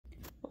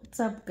What's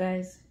up,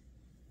 guys?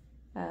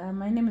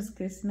 My name is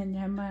Christina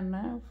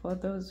Nyamana. For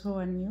those who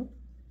are new,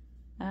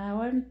 I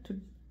want to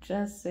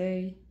just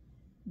say,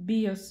 be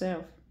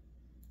yourself.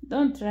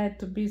 Don't try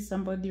to be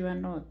somebody you are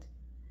not,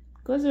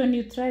 because when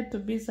you try to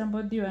be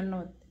somebody you are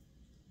not,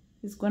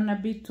 it's gonna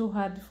be too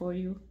hard for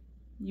you.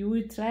 You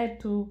will try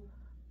to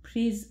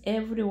please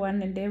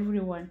everyone and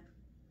everyone,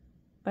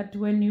 but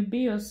when you be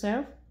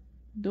yourself,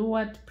 do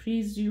what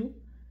please you,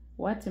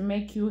 what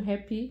make you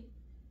happy,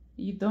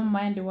 you don't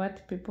mind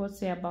what people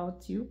say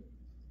about you,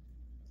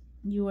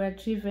 you will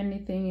achieve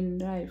anything in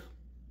life.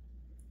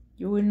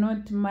 You will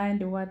not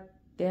mind what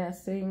they are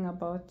saying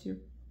about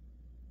you.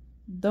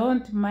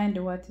 Don't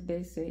mind what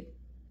they say.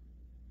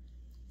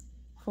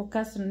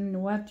 Focus on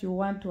what you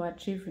want to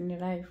achieve in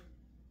life.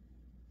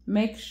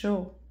 Make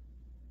sure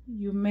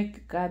you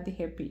make God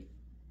happy.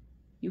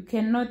 You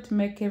cannot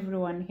make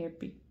everyone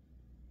happy.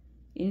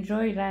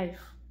 Enjoy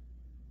life.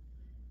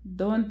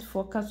 Don't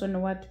focus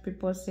on what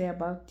people say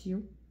about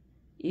you.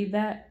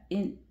 Either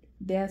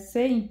they are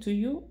saying to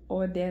you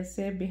or they are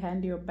saying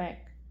behind your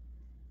back.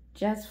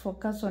 Just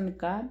focus on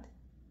God.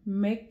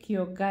 Make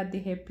your God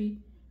happy.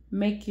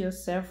 Make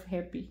yourself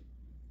happy.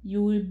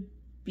 You will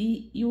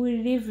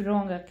live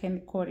long, I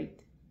can call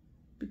it.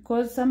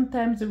 Because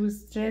sometimes we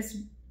stress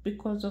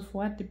because of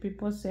what the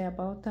people say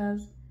about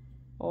us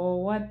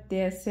or what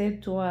they say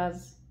to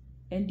us,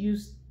 and you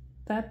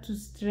start to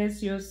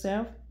stress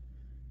yourself,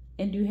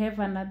 and you have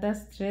another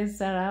stress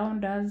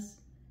around us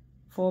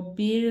for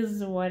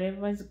bills,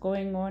 whatever is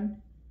going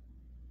on.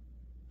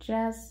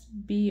 Just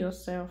be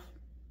yourself.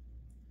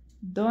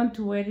 Don't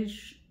wear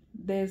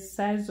the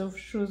size of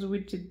shoes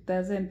which it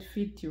doesn't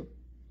fit you.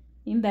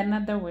 In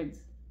other words,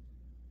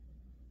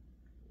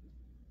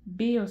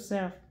 be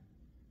yourself.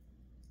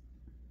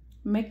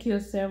 Make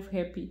yourself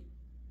happy.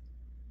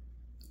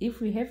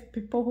 If we have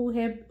people who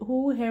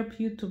help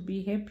you to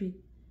be happy,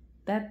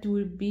 that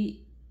will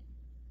be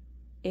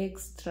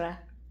extra.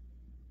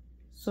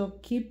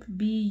 So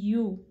be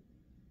you.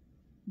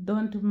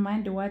 Don't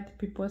mind what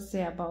people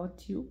say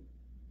about you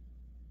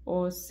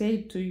or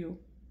say to you.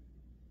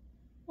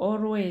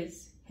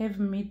 Always have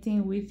a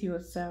meeting with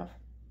yourself.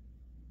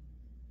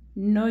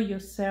 Know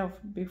yourself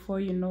before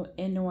you know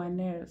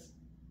anyone else.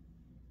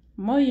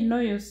 More you know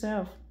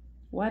yourself,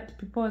 what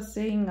people are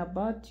saying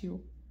about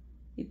you,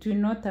 it will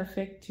not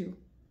affect you,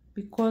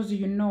 because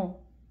you know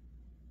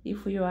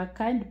if you are a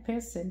kind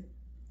person,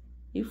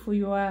 if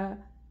you are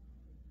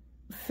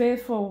a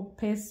faithful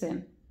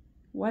person,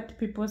 what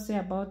people say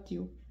about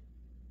you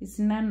is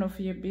none of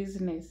your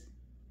business.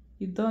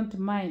 You don't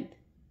mind.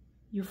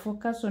 You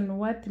focus on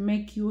what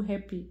make you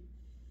happy,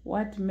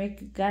 what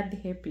make God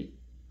happy.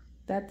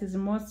 That is the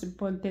most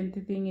important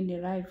thing in your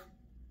life.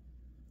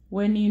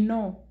 When you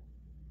know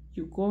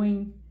you're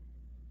going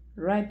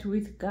right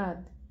with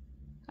God,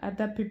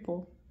 other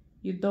people,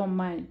 you don't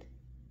mind.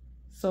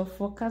 So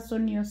focus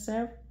on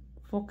yourself,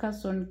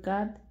 focus on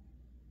God.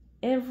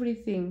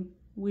 Everything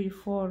will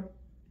fall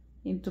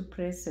into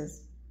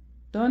places.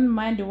 Don't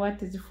mind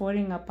what is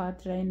falling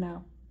apart right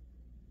now.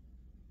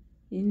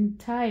 In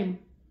time,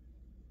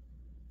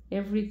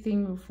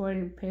 everything will fall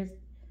in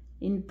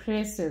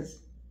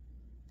places.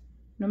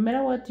 No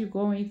matter what you're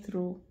going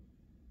through,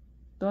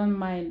 don't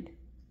mind.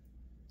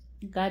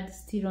 God is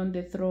still on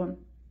the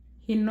throne.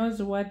 He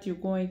knows what you're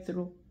going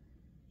through.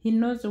 He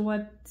knows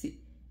what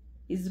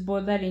is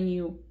bothering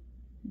you.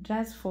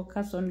 Just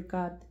focus on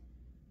God.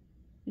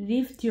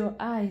 Lift your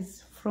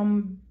eyes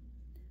from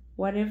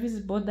whatever is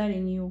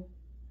bothering you.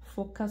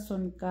 Focus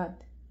on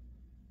God.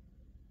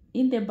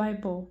 In the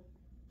Bible,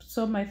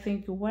 Psalm, I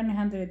think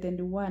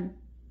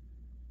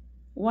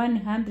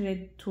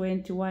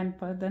 121,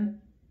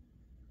 pardon,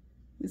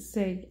 it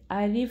say,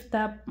 I lift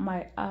up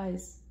my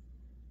eyes.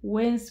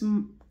 Whence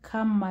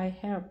come my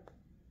help?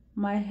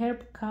 My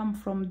help come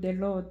from the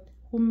Lord,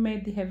 who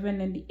made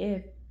heaven and the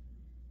earth.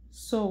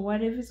 So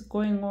whatever is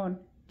going on,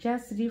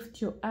 just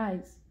lift your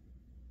eyes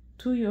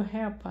to your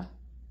helper.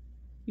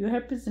 Your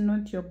helper is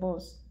not your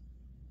boss.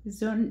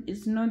 It's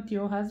not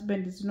your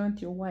husband. It's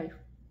not your wife.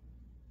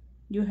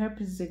 Your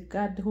helper is the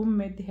God who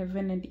made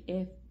heaven and the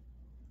earth.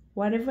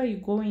 Whatever you're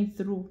going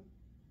through,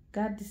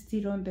 God is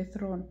still on the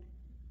throne.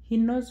 He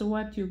knows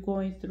what you're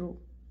going through.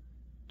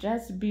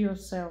 Just be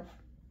yourself.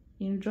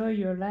 Enjoy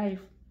your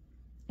life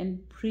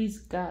and praise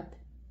God.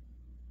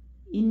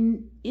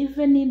 Even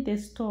in the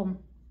storm,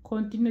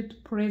 continue to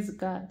praise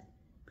God,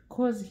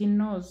 because He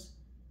knows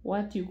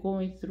what you're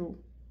going through.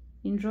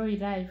 Enjoy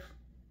life.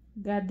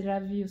 God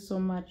loves you so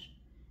much,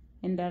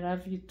 and I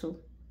love you too.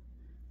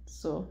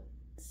 So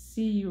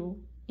see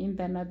you in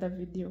another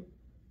video.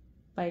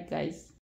 Bye, guys.